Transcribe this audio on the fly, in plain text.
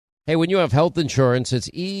Hey, when you have health insurance, it's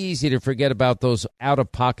easy to forget about those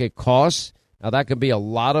out-of-pocket costs. Now, that can be a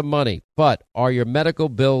lot of money, but are your medical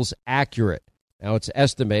bills accurate? Now, it's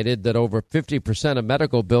estimated that over 50% of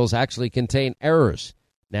medical bills actually contain errors.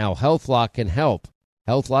 Now, HealthLock can help.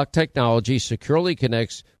 HealthLock technology securely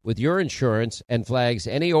connects with your insurance and flags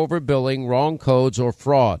any overbilling, wrong codes, or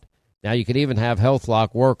fraud. Now, you can even have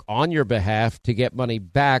HealthLock work on your behalf to get money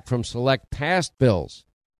back from select past bills.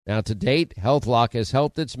 Now, to date, HealthLock has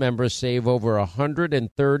helped its members save over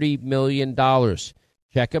 $130 million.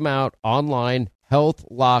 Check them out online,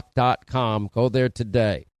 healthlock.com. Go there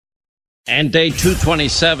today. And day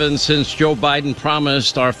 227 since Joe Biden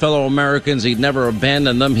promised our fellow Americans he'd never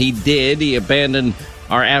abandon them. He did. He abandoned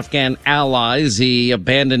our Afghan allies. He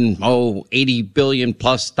abandoned, $80 billion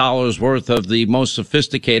plus worth of the most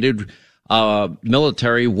sophisticated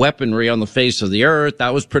military weaponry on the face of the earth.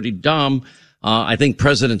 That was pretty dumb. I think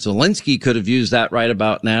President Zelensky could have used that right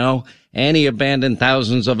about now. And he abandoned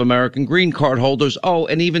thousands of American green card holders. Oh,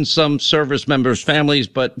 and even some service members' families.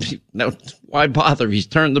 But no, why bother? He's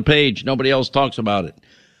turned the page. Nobody else talks about it.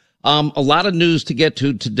 A lot of news to get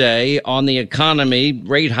to today on the economy.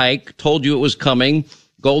 Rate hike. Told you it was coming.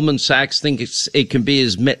 Goldman Sachs thinks there can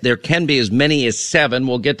be as many as 7.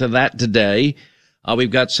 We'll get to that today.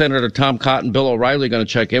 We've got Senator Tom Cotton, Bill O'Reilly going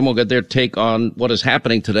to check in. We'll get their take on what is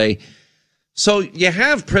happening today. So you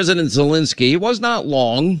have President Zelensky. It was not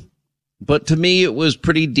long, but to me it was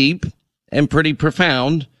pretty deep and pretty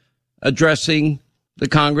profound, addressing the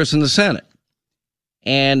Congress and the Senate.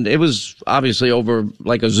 And it was obviously over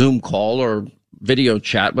like a Zoom call or video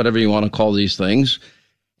chat, whatever you want to call these things.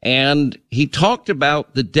 And he talked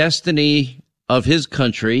about the destiny of his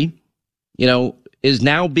country, is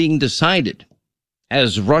now being decided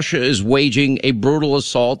as Russia is waging a brutal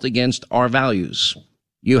assault against our values.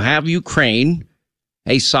 You have Ukraine,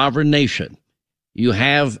 a sovereign nation. You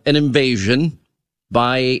have an invasion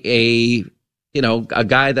by a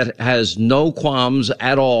guy that has no qualms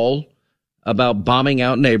at all about bombing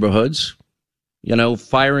out neighborhoods,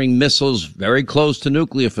 firing missiles very close to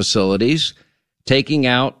nuclear facilities, taking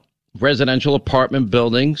out residential apartment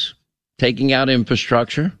buildings, taking out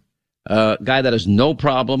infrastructure. A guy that has no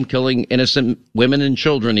problem killing innocent women and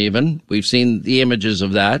children even. We've seen the images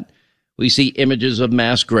of that. We see images of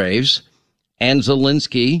mass graves. And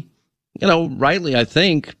Zelensky, rightly, I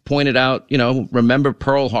think, pointed out, remember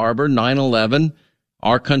Pearl Harbor, 9/11.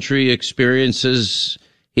 Our country experiences,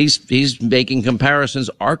 he's making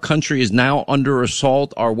comparisons. Our country is now under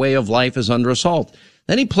assault. Our way of life is under assault.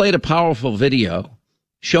 Then he played a powerful video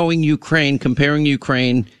showing Ukraine, comparing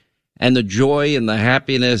Ukraine and the joy and the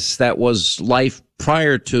happiness that was life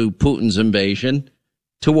prior to Putin's invasion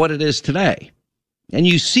to what it is today. And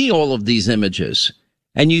you see all of these images,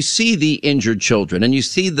 and you see the injured children, and you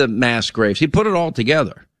see the mass graves. He put it all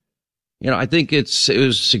together. I think it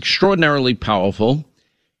was extraordinarily powerful.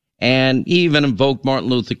 And he even invoked Martin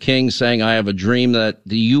Luther King, saying, I have a dream that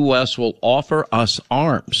the U.S. will offer us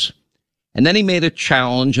arms. And then he made a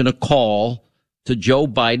challenge and a call to Joe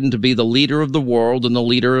Biden to be the leader of the world and the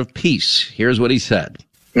leader of peace. Here's what he said.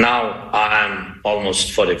 Now I'm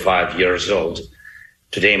almost 45 years old.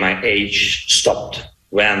 Today, my age stopped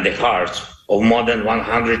when the hearts of more than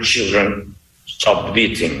 100 children stopped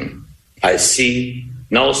beating. I see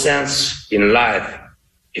no sense in life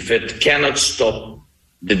if it cannot stop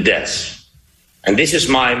the death. And this is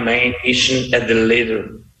my main mission as the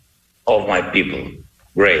leader of my people,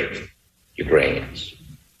 great Ukrainians.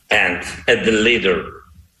 And as the leader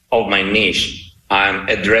of my nation, I'm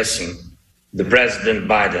addressing the President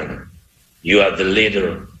Biden. You are the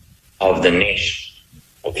leader of the nation,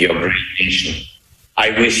 of your great nation.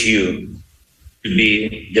 I wish you to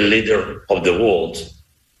be the leader of the world.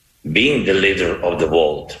 Being the leader of the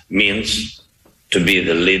world means to be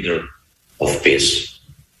the leader of peace.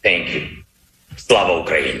 Thank you. Slava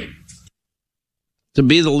Ukraini. To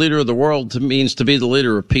be the leader of the world means to be the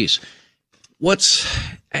leader of peace.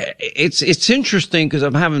 It's interesting because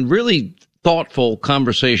I'm having really thoughtful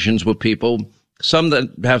conversations with people, some that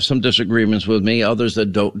have some disagreements with me, others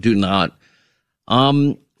that do not.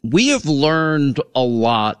 We have learned a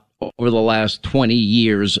lot over the last 20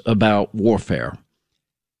 years about warfare,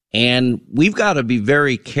 and we've got to be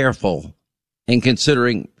very careful in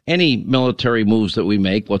considering any military moves that we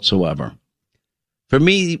make whatsoever. For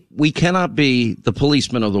me, we cannot be the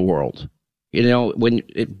policeman of the world.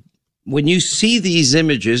 When you see these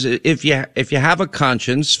images, if you have a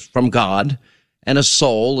conscience from God and a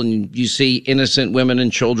soul, and you see innocent women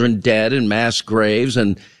and children dead in mass graves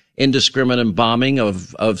and indiscriminate bombing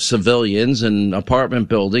of civilians and apartment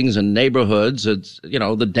buildings and neighborhoods, it's,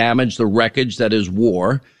 the damage, the wreckage that is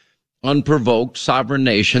war. unprovoked sovereign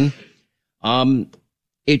nation,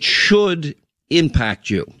 it should impact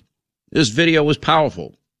you. This video was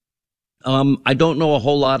powerful. I don't know a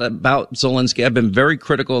whole lot about Zelensky. I've been very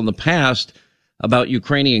critical in the past about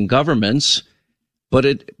Ukrainian governments, but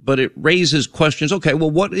it raises questions. Okay,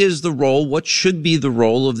 well, what is the role? What should be the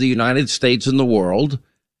role of the United States in the world?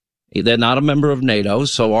 They're not a member of NATO,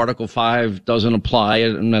 so Article 5 doesn't apply.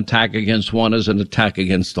 An attack against one is an attack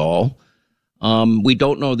against all. We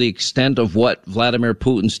don't know the extent of what Vladimir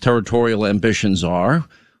Putin's territorial ambitions are.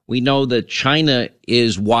 We know that China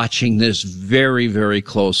is watching this very, very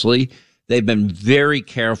closely. They've been very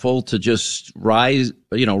careful to just ride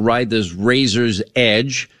this razor's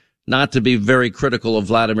edge, not to be very critical of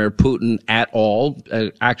Vladimir Putin at all,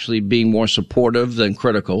 actually being more supportive than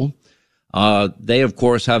critical. They, of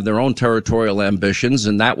course, have their own territorial ambitions,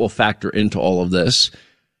 and that will factor into all of this.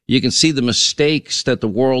 You can see the mistakes that the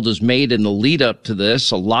world has made in the lead up to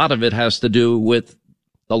this. A lot of it has to do with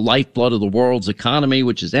the lifeblood of the world's economy,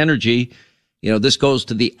 which is energy. You know, this goes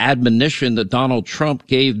to the admonition that Donald Trump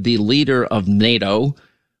gave the leader of NATO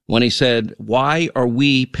when he said, why are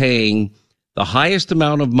we paying the highest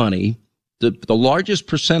amount of money, the largest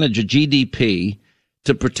percentage of GDP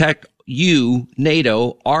to protect you,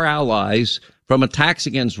 NATO, our allies, from attacks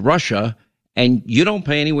against Russia, and you don't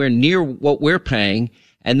pay anywhere near what we're paying?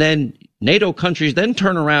 And then NATO countries then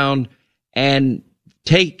turn around and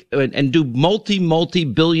take and do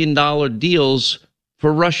multi-billion-dollar deals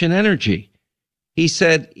for Russian energy. He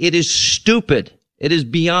said, it is stupid. It is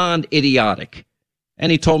beyond idiotic.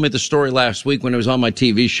 And he told me the story last week when he was on my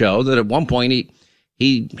TV show that at one point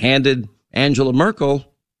he handed Angela Merkel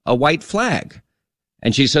a white flag.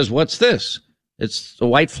 And she says, what's this? It's a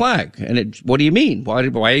white flag. And what do you mean? Why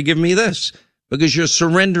are you giving me this? Because you're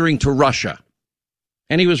surrendering to Russia.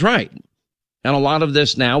 And he was right. And a lot of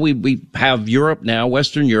this now, we have Europe now,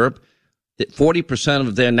 Western Europe, that 40%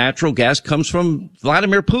 of their natural gas comes from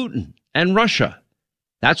Vladimir Putin and Russia.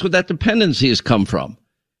 That's what that dependency has come from.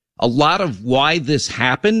 A lot of why this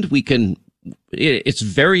happened, it's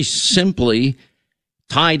very simply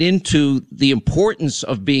tied into the importance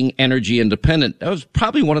of being energy independent. That was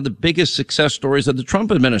probably one of the biggest success stories of the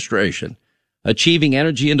Trump administration, achieving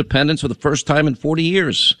energy independence for the first time in 40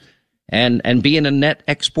 years and being a net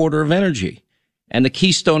exporter of energy. And the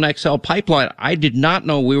Keystone XL pipeline, I did not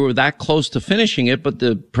know we were that close to finishing it, but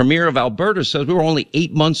the premier of Alberta says we were only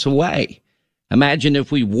 8 months away. Imagine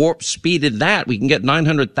if we warp speeded that, we can get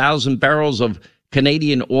 900,000 barrels of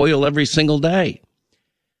Canadian oil every single day.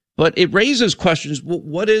 But it raises questions.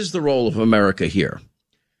 What is the role of America here?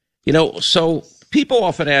 You know, so people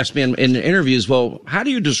often ask me in interviews, well, how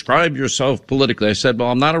do you describe yourself politically? I said,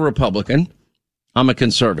 well, I'm not a Republican. I'm a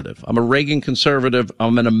conservative. I'm a Reagan conservative.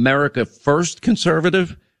 I'm an America First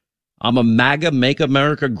conservative. I'm a MAGA, Make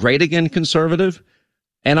America Great Again conservative.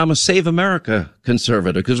 And I'm a Save America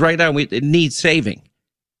conservative, because right now it needs saving.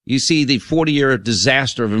 You see the 40-year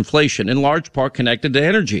disaster of inflation, in large part connected to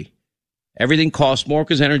energy. Everything costs more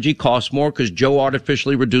because energy costs more because Joe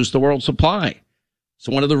artificially reduced the world supply.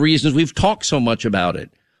 So one of the reasons we've talked so much about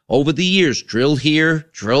it over the years, drill here,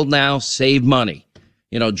 drill now, save money.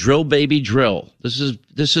 You know, drill, baby, drill.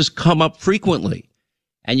 This has come up frequently.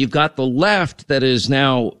 And you've got the left that is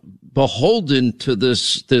now beholden to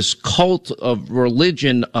this cult of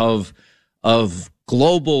religion of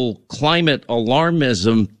global climate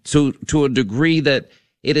alarmism to a degree that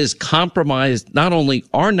it has compromised not only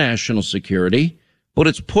our national security, but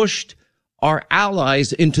it's pushed our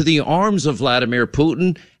allies into the arms of Vladimir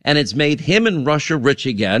Putin, and it's made him and Russia rich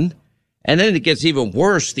again. And then it gets even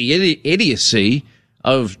worse, the idiocy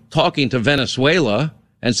of talking to Venezuela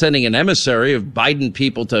and sending an emissary of Biden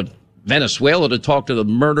people to Venezuela to talk to the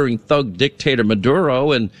murdering thug dictator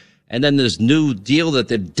Maduro, and then this new deal that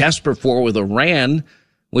they're desperate for with Iran,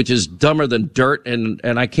 which is dumber than dirt, and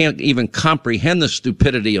I can't even comprehend the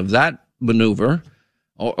stupidity of that maneuver,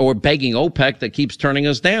 or begging OPEC that keeps turning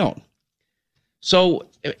us down. So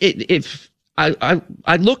if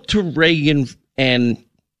I look to Reagan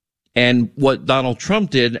and what Donald Trump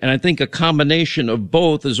did, and I think a combination of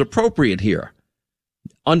both is appropriate here.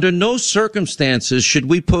 Under no circumstances should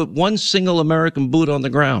we put one single American boot on the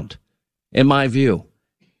ground, in my view.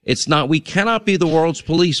 It's not, we cannot be the world's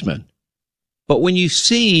policeman. But when you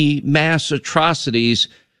see mass atrocities,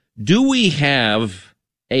 do we have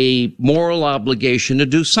a moral obligation to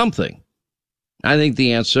do something? I think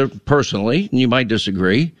the answer, personally, and you might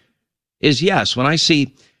disagree, is yes. When I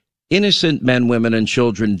see innocent men, women, and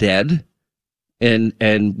children dead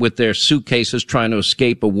and with their suitcases trying to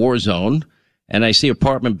escape a war zone, and I see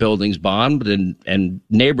apartment buildings bombed and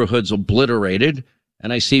neighborhoods obliterated,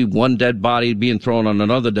 and I see one dead body being thrown on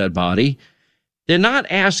another dead body. They're not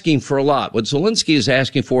asking for a lot. What Zelensky is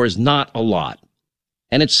asking for is not a lot.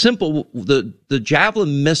 And it's simple. The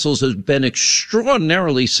Javelin missiles have been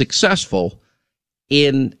extraordinarily successful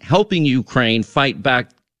in helping Ukraine fight back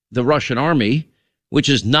the Russian army, which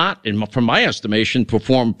is not, from my estimation,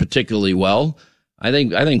 performed particularly well. I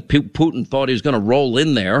think Putin thought he was going to roll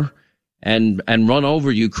in there and run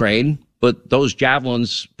over Ukraine, but those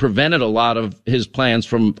Javelins prevented a lot of his plans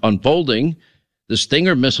from unfolding. The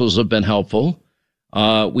Stinger missiles have been helpful.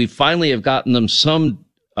 We finally have gotten them some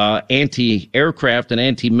anti-aircraft and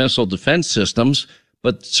anti-missile defense systems,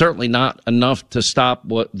 but certainly not enough to stop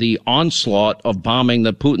what the onslaught of bombing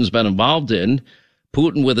that Putin's been involved in.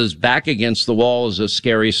 Putin with his back against the wall is a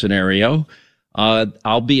scary scenario.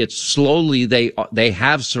 Albeit slowly, they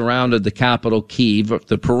have surrounded the capital, Kyiv,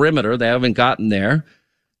 the perimeter. They haven't gotten there.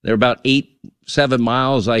 They're about 7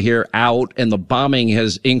 miles, I hear, out, and the bombing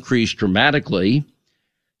has increased dramatically.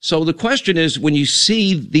 So the question is, when you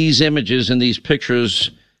see these images and these pictures,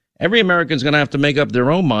 every American's going to have to make up their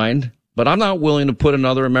own mind. But I'm not willing to put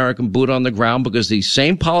another American boot on the ground, because these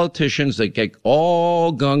same politicians that get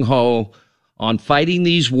all gung-ho on fighting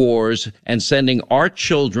these wars and sending our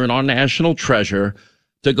children, our national treasure,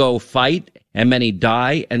 to go fight, and many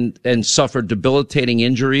die and suffer debilitating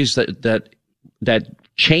injuries that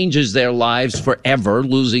changes their lives forever,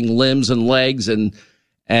 losing limbs and legs and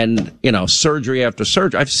surgery after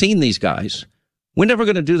surgery. I've seen these guys. We're never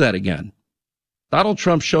going to do that again. Donald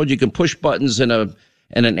Trump showed you can push buttons in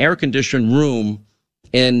an air-conditioned room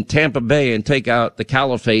in Tampa Bay and take out the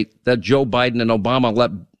caliphate that Joe Biden and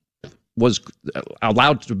Obama was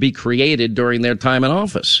allowed to be created during their time in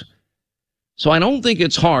office. So I don't think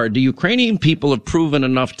it's hard. The Ukrainian people have proven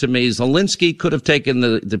enough to me. Zelensky could have taken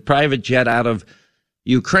the private jet out of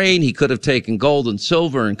Ukraine. He could have taken gold and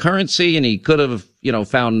silver and currency, and he could have,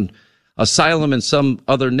 found asylum in some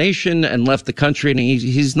other nation and left the country, and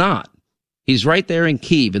he's not. He's right there in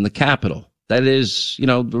Kyiv, in the capital. That is,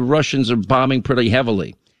 the Russians are bombing pretty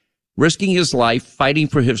heavily, risking his life, fighting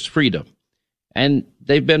for his freedom. And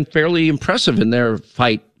they've been fairly impressive in their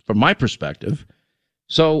fight, from my perspective.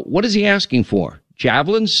 So what is he asking for?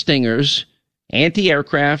 Javelin, Stingers,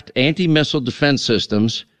 anti-aircraft, anti-missile defense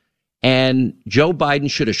systems, and Joe Biden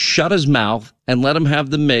should have shut his mouth and let him have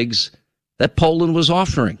the MiGs that Poland was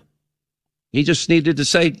offering. He just needed to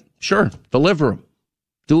say, sure, deliver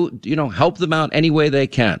them. Help them out any way they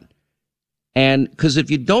can. And because if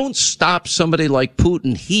you don't stop somebody like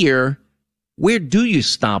Putin here, where do you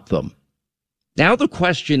stop them? Now the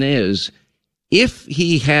question is, if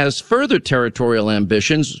he has further territorial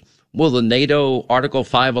ambitions, will the NATO Article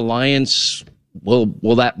 5 alliance,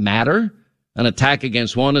 will that matter? An attack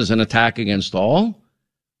against one is an attack against all?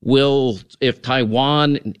 If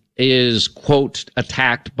Taiwan is, quote,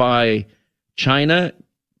 attacked by China,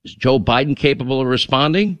 is Joe Biden capable of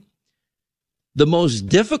responding? The most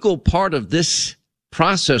difficult part of this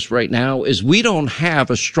process right now is we don't have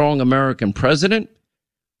a strong American president.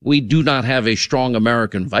 We do not have a strong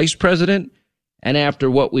American vice president. And after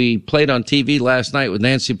what we played on TV last night with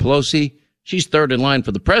Nancy Pelosi, she's third in line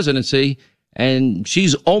for the presidency, and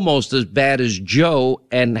she's almost as bad as Joe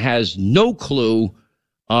and has no clue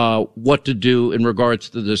what to do in regards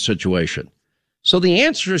to this situation. So the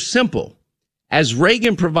answer is simple. As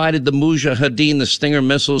Reagan provided the Mujahideen, the Stinger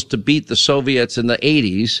missiles, to beat the Soviets in the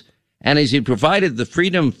 80s, and as he provided the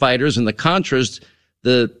freedom fighters and the Contras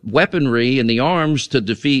the weaponry and the arms to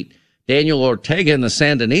defeat Daniel Ortega and the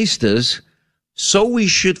Sandinistas, so we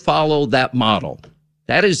should follow that model.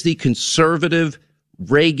 That is the conservative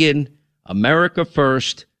Reagan, America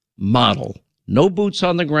first model. No boots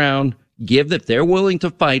on the ground. If they're willing to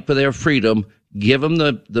fight for their freedom, give them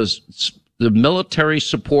the military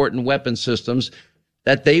support and weapon systems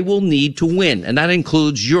that they will need to win. And that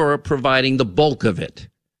includes Europe providing the bulk of it.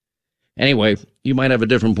 Anyway, you might have a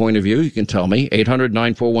different point of view. You can tell me.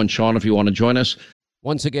 800-941-SEAN if you want to join us.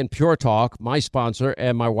 Once again, Pure Talk, my sponsor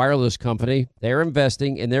and my wireless company, they're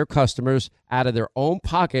investing in their customers out of their own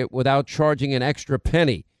pocket without charging an extra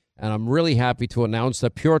penny. And I'm really happy to announce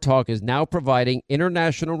that Pure Talk is now providing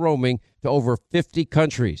international roaming to over 50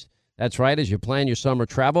 countries. That's right. As you plan your summer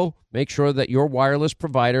travel, make sure that your wireless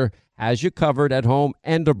provider has you covered at home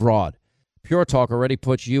and abroad. Pure Talk already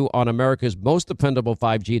puts you on America's most dependable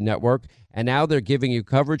 5G network, and now they're giving you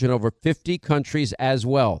coverage in over 50 countries as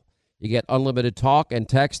well. You get unlimited talk and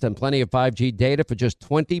text and plenty of 5G data for just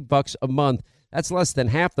 $20 a month. That's less than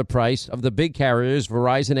half the price of the big carriers,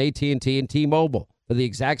 Verizon, AT&T, and T-Mobile, for the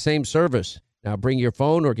exact same service. Now bring your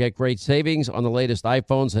phone or get great savings on the latest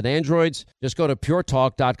iPhones and Androids. Just go to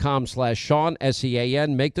puretalk.com/Sean,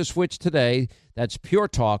 S-E-A-N. Make the switch today. That's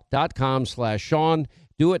puretalk.com/Sean.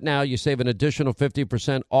 Do it now. You save an additional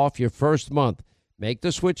 50% off your first month. Make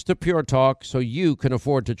the switch to Pure Talk so you can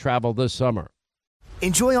afford to travel this summer.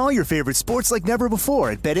 Enjoy all your favorite sports like never before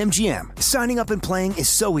at BetMGM. Signing up and playing is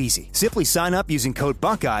so easy. Simply sign up using code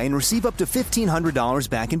Buckeye and receive up to $1,500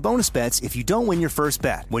 back in bonus bets if you don't win your first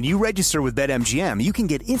bet. When you register with BetMGM, you can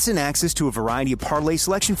get instant access to a variety of parlay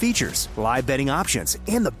selection features, live betting options,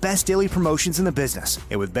 and the best daily promotions in the business.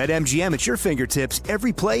 And with BetMGM at your fingertips,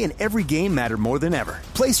 every play and every game matter more than ever.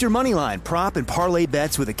 Place your moneyline, prop, and parlay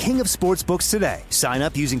bets with the king of sportsbooks today. Sign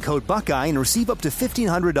up using code Buckeye and receive up to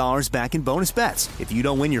 $1,500 back in bonus bets if you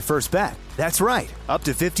don't win your first bet. That's right, up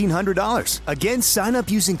to $1,500. Again, sign up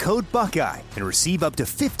using code Buckeye and receive up to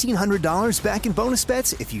 $1,500 back in bonus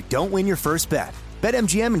bets if you don't win your first bet.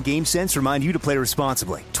 BetMGM and GameSense remind you to play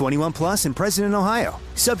responsibly. 21 plus and present in Ohio.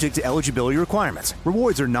 Subject to eligibility requirements.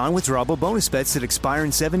 Rewards are non-withdrawable bonus bets that expire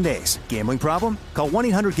in 7 days. Gambling problem? Call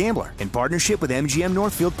 1-800-GAMBLER in partnership with MGM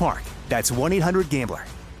Northfield Park. That's 1-800-GAMBLER.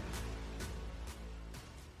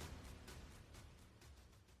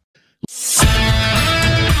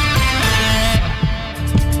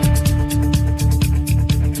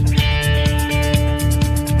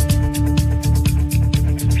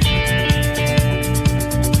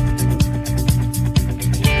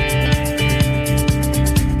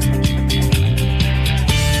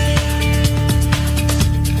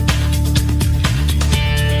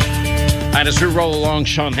 As we roll along,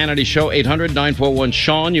 Sean Hannity Show,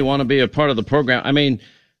 800-941-SEAN. You want to be a part of the program. I mean,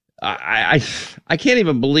 I can't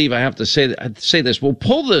even believe I have to say this. Well,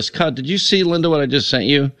 pull this cut. Did you see, Linda, what I just sent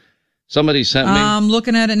you? Somebody sent me. I'm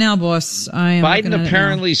looking at it now, boss. Biden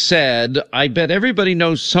apparently said, I bet everybody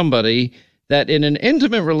knows somebody that in an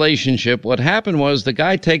intimate relationship, what happened was the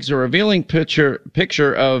guy takes a revealing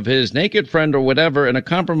picture of his naked friend or whatever in a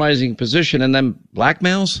compromising position and then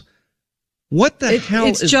blackmails. What the hell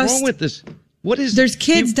is wrong with this? There's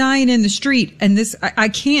kids dying in the street, and this, I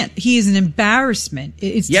can't. He is an embarrassment.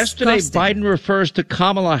 It's yesterday, disgusting. Biden refers to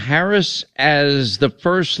Kamala Harris as the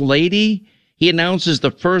first lady. He announces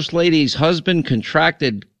the first lady's husband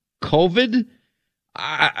contracted COVID.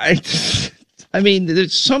 I mean,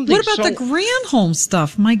 there's something. What about the Granholm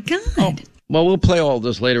stuff? My God. Oh, well, we'll play all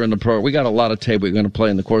this later in the program. We got a lot of tape we're going to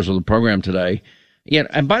play in the course of the program today. Yeah,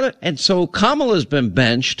 and so Kamala's been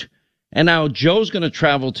benched. And now Joe's going to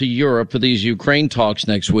travel to Europe for these Ukraine talks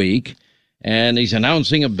next week. And he's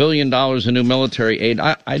announcing $1 billion in new military aid.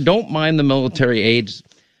 I don't mind the military aid.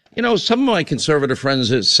 You know, some of my conservative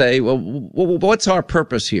friends say, well, what's our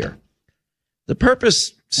purpose here? The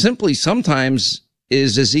purpose simply sometimes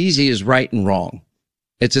is as easy as right and wrong.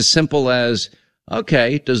 It's as simple as,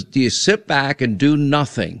 okay, do you sit back and do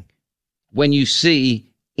nothing when you see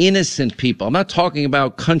innocent people? I'm not talking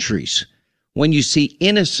about countries. When you see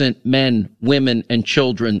innocent men, women, and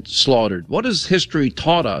children slaughtered, what has history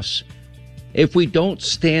taught us? If we don't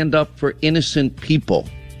stand up for innocent people,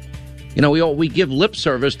 you know, we give lip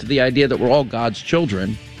service to the idea that we're all God's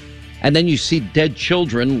children, and then you see dead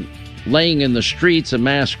children laying in the streets and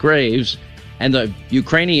mass graves, and the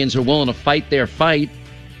Ukrainians are willing to fight their fight.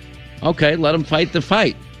 Okay, let them fight the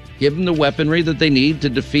fight. Give them the weaponry that they need to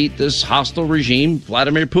defeat this hostile regime,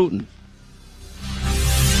 Vladimir Putin.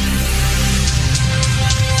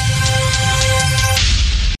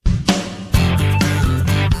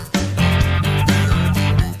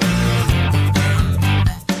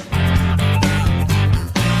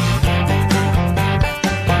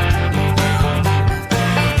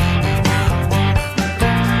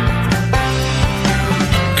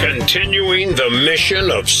 Continuing the mission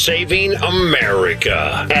of saving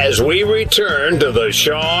America as we return to the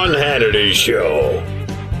Sean Hannity Show.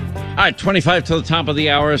 All right, 25 to the top of the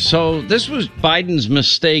hour. So this was Biden's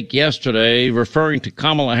mistake yesterday, referring to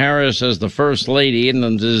Kamala Harris as the first lady, and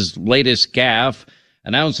then his latest gaffe,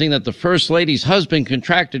 announcing that the first lady's husband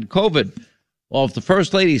contracted COVID. Well, if the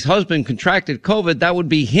first lady's husband contracted COVID, that would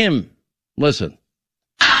be him. Listen.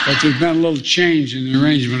 But there's been a little change in the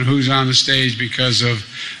arrangement of who's on the stage because of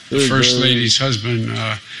the First Lady's husband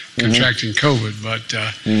contracting COVID. But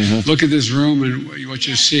look at this room and what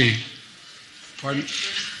you see. Pardon?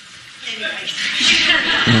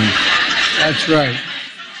 That's right.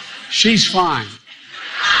 She's fine.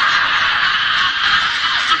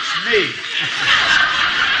 It's me.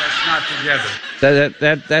 That's not together.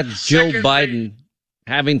 That's Joe Biden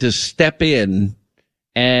having to step in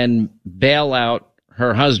and bail out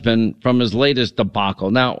her husband from his latest debacle.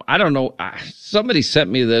 Now, I don't know. Somebody sent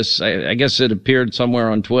me this. I guess it appeared somewhere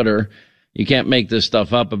on Twitter. You can't make this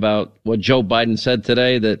stuff up about what Joe Biden said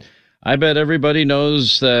today, that I bet everybody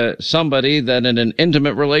knows somebody that in an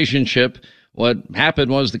intimate relationship, What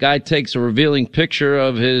happened was the guy takes a revealing picture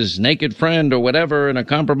of his naked friend or whatever in a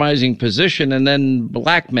compromising position and then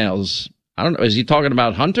blackmails. I don't know. Is he talking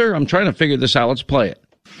about Hunter? I'm trying to figure this out. Let's play it.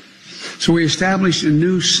 So we established a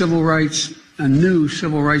new civil rights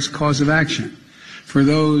cause of action for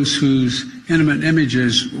those whose intimate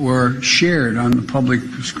images were shared on the public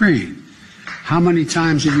screen. How many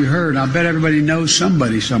times have you heard? I'll bet everybody knows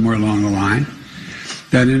somebody somewhere along the line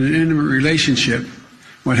that in an intimate relationship,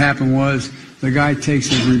 what happened was the guy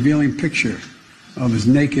takes a revealing picture of his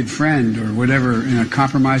naked friend or whatever in a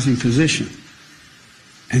compromising position,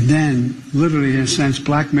 and then literally, in a sense,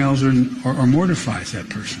 blackmails or mortifies that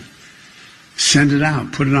person. Send it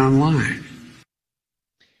out, put it online.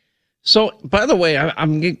 So, by the way,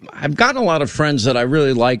 I've gotten a lot of friends that I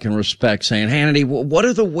really like and respect saying, Hannity, what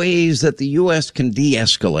are the ways that the U.S. can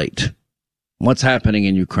de-escalate what's happening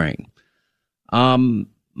in Ukraine?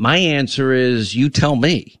 My answer is, you tell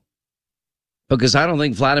me, because I don't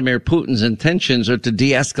think Vladimir Putin's intentions are to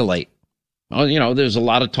de-escalate. Well, there's a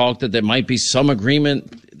lot of talk that there might be some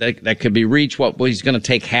agreement that could be reached. He's going to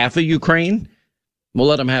take half of Ukraine. We'll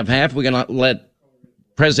let him have half. We're going to let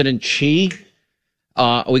President Xi,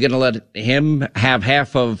 we're going to let him have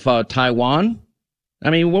half of Taiwan. I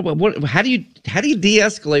mean, how do you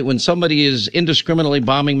de-escalate when somebody is indiscriminately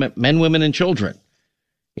bombing men, women, and children?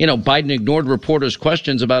 Biden ignored reporters'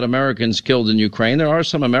 questions about Americans killed in Ukraine. There are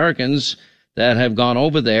some Americans that have gone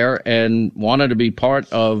over there and wanted to be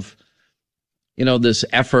part of, this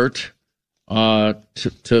effort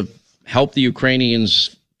to help the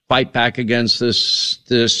Ukrainians fight back against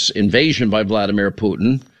this invasion by Vladimir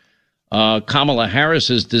Putin. Kamala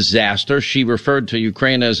Harris's disaster. She referred to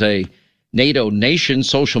Ukraine as a NATO nation.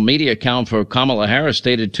 Social media account for Kamala Harris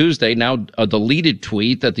stated Tuesday, now a deleted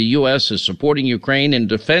tweet, that the U.S. is supporting Ukraine in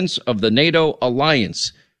defense of the NATO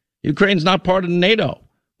alliance. Ukraine's not part of NATO,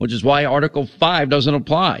 which is why Article 5 doesn't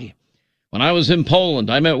apply. When I was in Poland,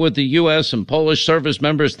 I met with the U.S. and Polish service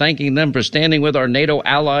members, thanking them for standing with our NATO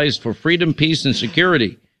allies for freedom, peace, and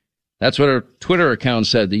security. That's what her Twitter account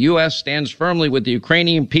said. The U.S. stands firmly with the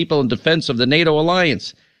Ukrainian people in defense of the NATO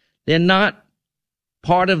alliance. They're not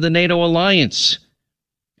part of the NATO alliance.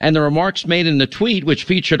 And the remarks made in the tweet, which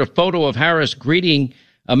featured a photo of Harris greeting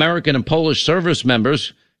American and Polish service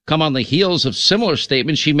members, come on the heels of similar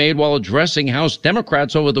statements she made while addressing House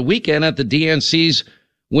Democrats over the weekend at the DNC's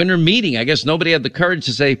winter meeting. I guess nobody had the courage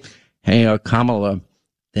to say, hey, Kamala,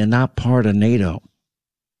 they're not part of NATO.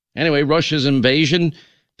 Anyway, Russia's invasion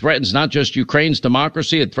threatens not just Ukraine's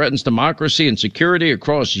democracy, it threatens democracy and security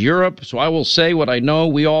across Europe. So I will say what I know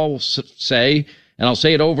we all say, and I'll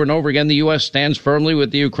say it over and over again. The U.S. stands firmly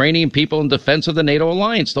with the Ukrainian people in defense of the NATO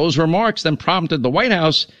alliance. Those remarks then prompted the White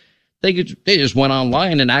House. They just went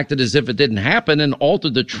online and acted as if it didn't happen and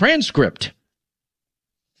altered the transcript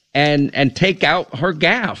and take out her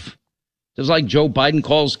gaffe. Just like Joe Biden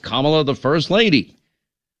calls Kamala the First Lady.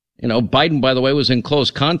 Biden, by the way, was in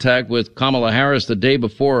close contact with Kamala Harris the day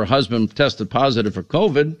before her husband tested positive for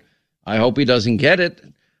COVID. I hope he doesn't get it.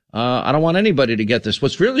 I don't want anybody to get this.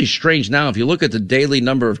 What's really strange now, if you look at the daily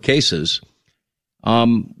number of cases,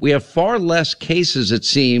 we have far less cases, it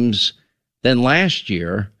seems, than last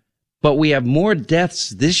year, but we have more deaths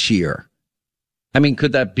this year. I mean,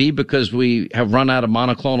 could that be because we have run out of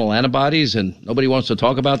monoclonal antibodies and nobody wants to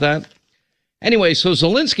talk about that? Anyway, so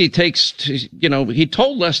Zelensky he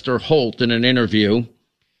told Lester Holt in an interview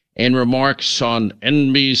and remarks on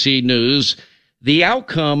NBC News, the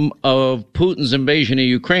outcome of Putin's invasion of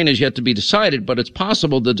Ukraine is yet to be decided, but it's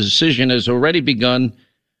possible the decision has already begun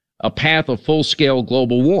a path of full-scale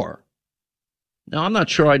global war. Now, I'm not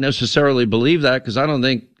sure I necessarily believe that because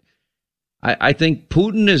I think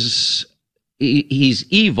Putin he's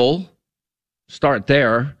evil. Start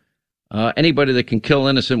there. Anybody that can kill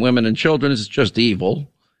innocent women and children is just evil.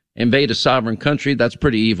 Invade a sovereign country, that's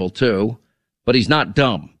pretty evil too. But he's not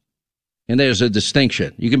dumb. And there's a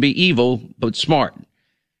distinction. You can be evil, but smart.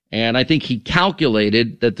 And I think he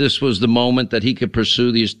calculated that this was the moment that he could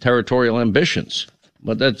pursue these territorial ambitions.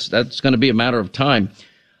 But that's going to be a matter of time.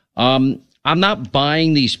 I'm not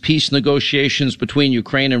buying these peace negotiations between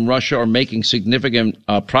Ukraine and Russia are making significant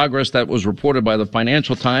progress. That was reported by the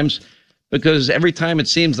Financial Times. Because every time it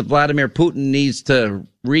seems that Vladimir Putin needs to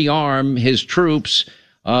rearm his troops,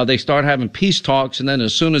 they start having peace talks. And then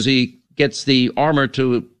as soon as he gets the armor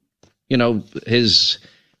to, his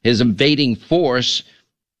invading force,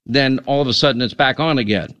 then all of a sudden it's back on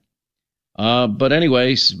again. But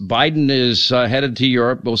anyways, Biden is headed to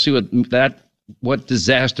Europe. We'll see what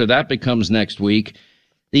disaster that becomes next week.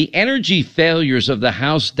 The energy failures of the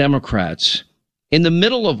House Democrats in the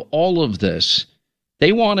middle of all of this,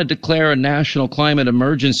 they want to declare a national climate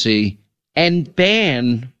emergency and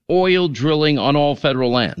ban oil drilling on all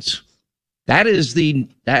federal lands. That is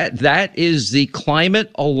the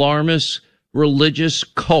climate alarmist religious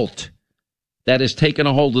cult that has taken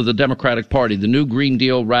a hold of the Democratic Party, the new Green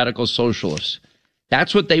Deal radical socialists.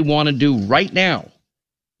 That's what they want to do right now.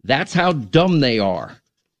 That's how dumb they are.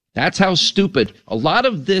 That's how stupid. A lot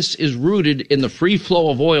of this is rooted in the free flow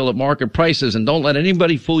of oil at market prices, and don't let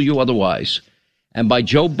anybody fool you otherwise. And by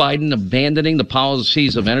Joe Biden abandoning the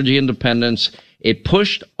policies of energy independence, it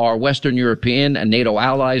pushed our Western European and NATO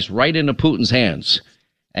allies right into Putin's hands.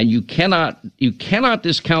 And you cannot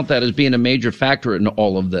discount that as being a major factor in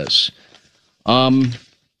all of this.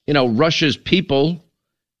 Russia's people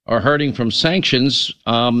are hurting from sanctions.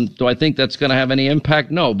 Do I think that's going to have any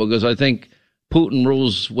impact? No, because I think Putin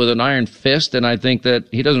rules with an iron fist, and I think that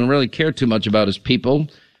he doesn't really care too much about his people.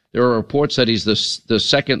 There are reports that he's the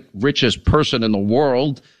second richest person in the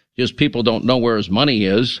world. Just people don't know where his money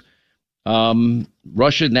is.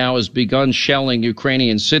 Russia now has begun shelling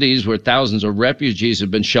Ukrainian cities where thousands of refugees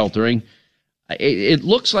have been sheltering. It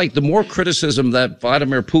looks like the more criticism that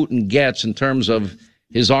Vladimir Putin gets in terms of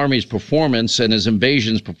his army's performance and his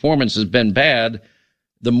invasion's performance has been bad,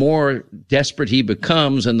 the more desperate he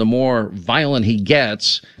becomes and the more violent he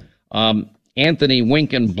gets. Anthony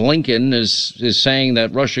Winkin Blinken is saying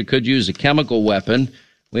that Russia could use a chemical weapon.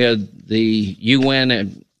 We had the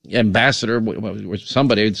UN ambassador,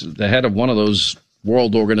 somebody, the head of one of those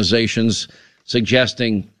world organizations,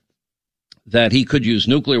 suggesting that he could use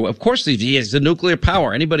nuclear. Of course, he has the nuclear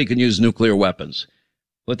power. Anybody can use nuclear weapons.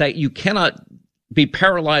 But that you cannot be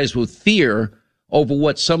paralyzed with fear over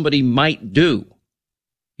what somebody might do.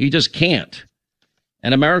 You just can't.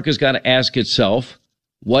 And America's got to ask itself,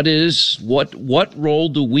 what role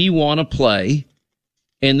do we want to play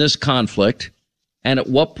in this conflict? And at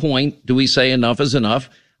what point do we say enough is enough?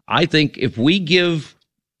 I think if we give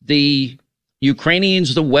the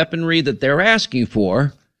Ukrainians the weaponry that they're asking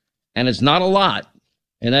for, and it's not a lot,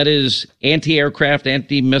 and that is anti-aircraft,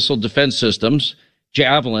 anti-missile defense systems,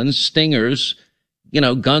 javelins, stingers,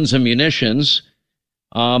 guns and munitions.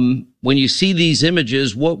 When you see these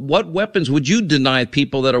images, what weapons would you deny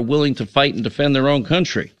people that are willing to fight and defend their own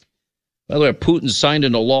country? By the way, Putin signed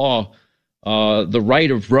into law the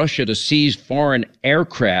right of Russia to seize foreign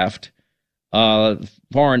aircraft,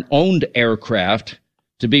 foreign-owned aircraft,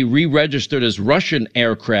 to be re-registered as Russian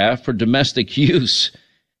aircraft for domestic use.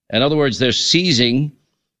 In other words, they're seizing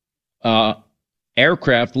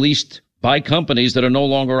aircraft leased by companies that are no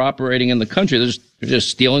longer operating in the country. They're just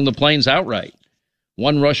stealing the planes outright.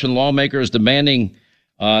 One Russian lawmaker is demanding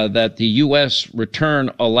that the U.S.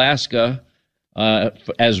 return Alaska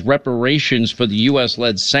as reparations for the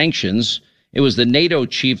U.S.-led sanctions. It was the NATO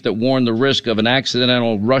chief that warned the risk of an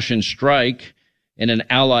accidental Russian strike in an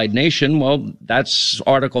allied nation. Well, that's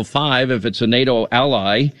Article 5 if it's a NATO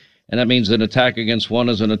ally, and that means an attack against one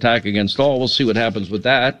is an attack against all. We'll see what happens with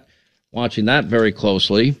that. Watching that very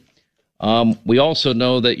closely. We also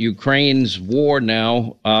know that Ukraine's war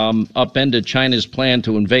now upended China's plan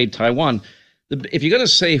to invade Taiwan. If you're going to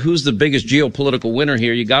say who's the biggest geopolitical winner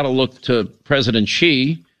here, you got to look to President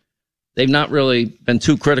Xi. They've not really been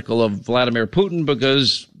too critical of Vladimir Putin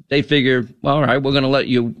because they figure, well, all right, we're going to let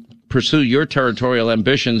you pursue your territorial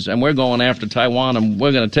ambitions, and we're going after Taiwan, and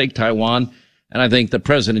we're going to take Taiwan. And I think that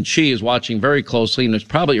President Xi is watching very closely and has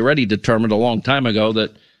probably already determined a long time ago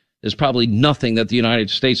that there's probably nothing that the United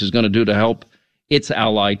States is going to do to help its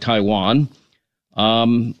ally, Taiwan.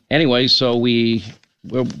 Anyway, so we're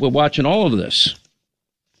watching all of this.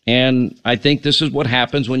 And I think this is what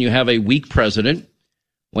happens when you have a weak president,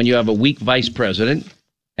 when you have a weak vice president.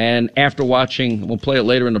 And after watching, we'll play it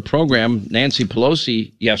later in the program, Nancy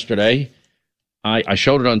Pelosi yesterday, I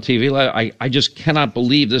showed it on TV. I just cannot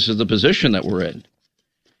believe this is the position that we're in.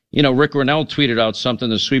 Rick Rennell tweeted out something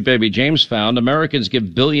that Sweet Baby James found. Americans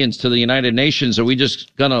give billions to the United Nations. Are we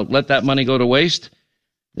just going to let that money go to waste?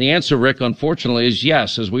 The answer, Rick, unfortunately, is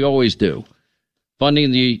yes, as we always do.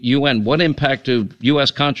 Funding the UN, what impact do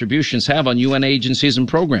U.S. contributions have on UN agencies and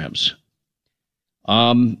programs?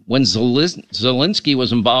 When Zelensky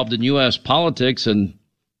was involved in U.S. politics and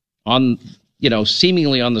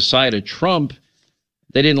seemingly on the side of Trump,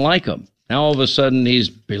 they didn't like him. Now all of a sudden he's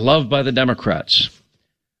beloved by the Democrats.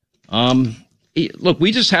 Look,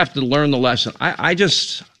 we just have to learn the lesson.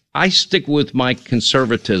 I stick with my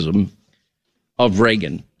conservatism of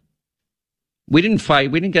Reagan. We didn't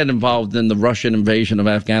fight. We didn't get involved in the Russian invasion of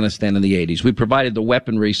Afghanistan in the 80s. We provided the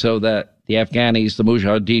weaponry so that the Afghanis, the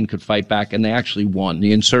Mujahideen, could fight back, and they actually won.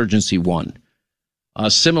 The insurgency won.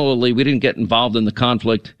 Similarly, we didn't get involved in the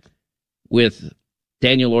conflict with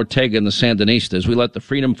Daniel Ortega and the Sandinistas. We let the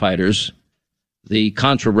freedom fighters, the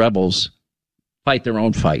Contra rebels, fight their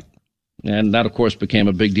own fight. And that, of course, became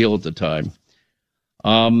a big deal at the time.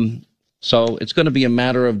 So it's going to be a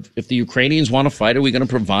matter of, if the Ukrainians want to fight, are we going to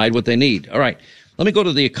provide what they need? All right. Let me go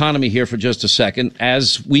to the economy here for just a second.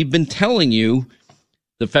 As we've been telling you,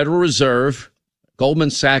 the Federal Reserve,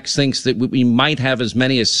 Goldman Sachs, thinks that we might have as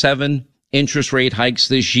many as 7 interest rate hikes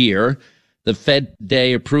this year. The Fed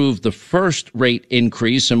today approved the first rate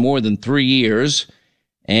increase in more than 3 years.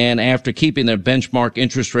 And after keeping their benchmark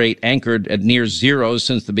interest rate anchored at near zero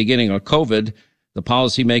since the beginning of COVID, the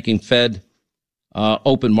policymaking Fed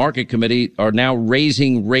Open Market Committee are now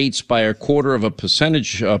raising rates by 1/4 of a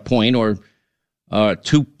percentage point, or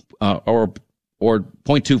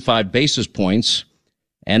 0.25 basis points,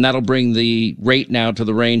 and that'll bring the rate now to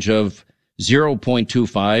the range of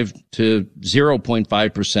 0.25 to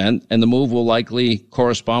 0.5%, and the move will likely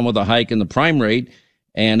correspond with a hike in the prime rate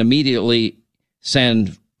and immediately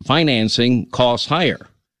send financing costs higher.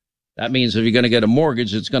 That means if you're going to get a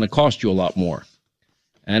mortgage, it's going to cost you a lot more.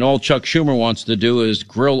 And all Chuck Schumer wants to do is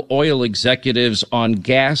grill oil executives on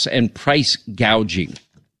gas and price gouging.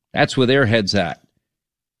 That's where their head's at.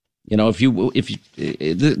 You know,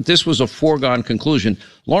 this was a foregone conclusion.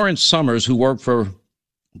 Lawrence Summers, who worked for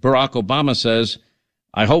Barack Obama, says,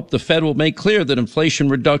 I hope the Fed will make clear that inflation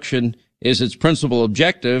reduction is its principal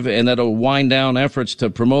objective and that it will wind down efforts to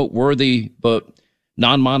promote worthy but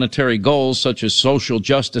non-monetary goals such as social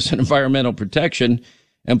justice and environmental protection,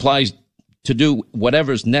 implies to do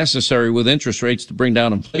whatever's necessary with interest rates to bring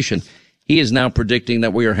down inflation. He is now predicting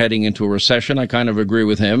that we are heading into a recession. I kind of agree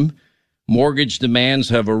with him. Mortgage demands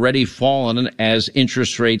have already fallen as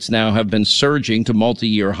interest rates now have been surging to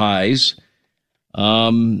multi-year highs.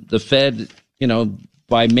 The Fed,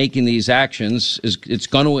 by making these actions, it's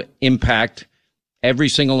going to impact every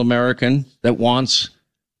single American that wants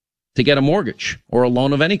to get a mortgage or a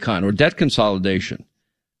loan of any kind or debt consolidation.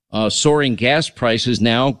 Soaring gas prices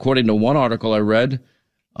now, according to one article I read,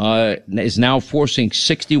 is now forcing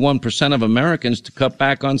 61% of Americans to cut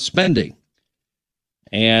back on spending.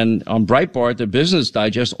 And on Breitbart, the Business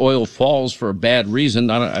Digest, oil falls for a bad reason.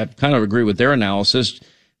 I kind of agree with their analysis.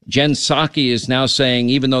 Jen Psaki is now saying,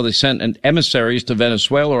 even though they sent emissaries to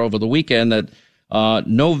Venezuela over the weekend, that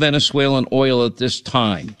no Venezuelan oil at this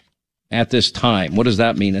time. At this time. What does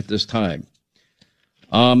that mean, at this time?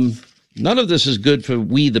 None of this is good for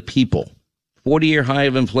we the people. 40-year high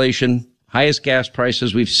of inflation, highest gas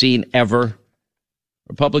prices we've seen ever.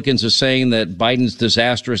 Republicans are saying that Biden's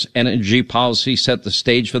disastrous energy policy set the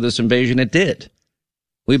stage for this invasion. It did.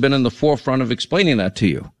 We've been in the forefront of explaining that to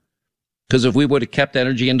you. Because if we would have kept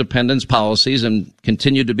energy independence policies and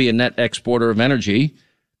continued to be a net exporter of energy,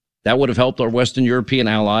 that would have helped our Western European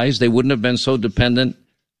allies. They wouldn't have been so dependent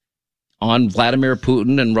on Vladimir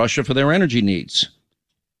Putin and Russia for their energy needs.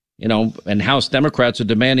 And House Democrats are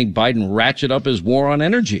demanding Biden ratchet up his war on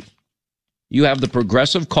energy. You have the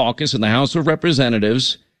Progressive Caucus in the House of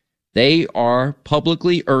Representatives. They are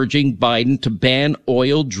publicly urging Biden to ban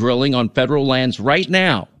oil drilling on federal lands right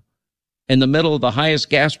now, in the middle of the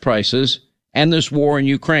highest gas prices and this war in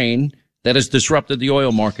Ukraine that has disrupted the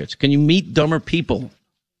oil markets. Can you meet dumber people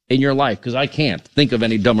in your life? Because I can't think of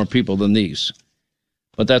any dumber people than these.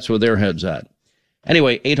 But that's where their head's at.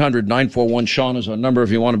 Anyway, 800-941-SEAN is our number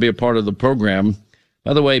if you want to be a part of the program.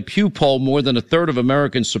 By the way, Pew poll, more than 1/3 of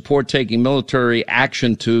Americans support taking military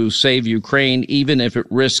action to save Ukraine, even if it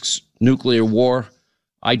risks nuclear war.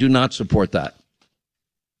 I do not support that.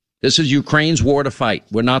 This is Ukraine's war to fight.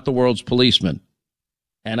 We're not the world's policemen.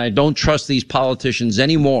 And I don't trust these politicians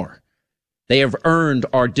anymore. They have earned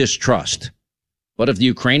our distrust. But if the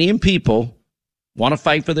Ukrainian people want to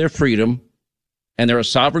fight for their freedom, and they're a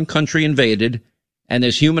sovereign country invaded, and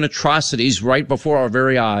there's human atrocities right before our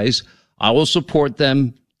very eyes, I will support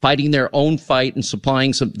them fighting their own fight and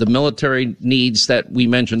supplying the military needs that we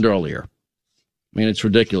mentioned earlier. I mean, it's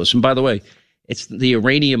ridiculous. And by the way, it's the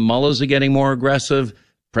Iranian mullahs are getting more aggressive.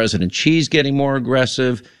 President Xi's getting more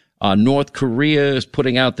aggressive. North Korea is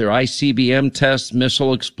putting out their ICBM tests.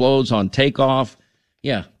 Missile explodes on takeoff.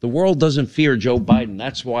 Yeah, the world doesn't fear Joe Biden.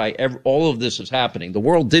 That's why all of this is happening. The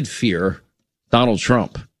world did fear Donald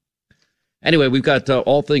Trump. Anyway, we've got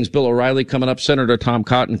all things Bill O'Reilly coming up, Senator Tom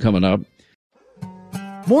Cotton coming up.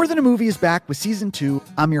 More Than a Movie is back with Season 2.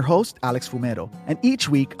 I'm your host, Alex Fumero. And each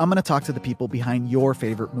week, I'm going to talk to the people behind your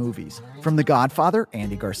favorite movies. From The Godfather,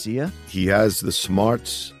 Andy Garcia. He has the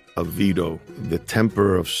smarts of Vito, the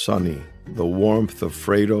temper of Sonny, the warmth of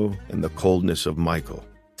Fredo, and the coldness of Michael.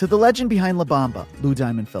 To the legend behind La Bamba, Lou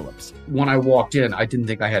Diamond Phillips. When I walked in, I didn't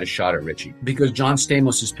think I had a shot at Richie because John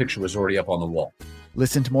Stamos' picture was already up on the wall.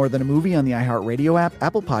 Listen to More Than a Movie on the iHeartRadio app,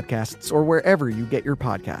 Apple Podcasts, or wherever you get your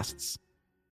podcasts.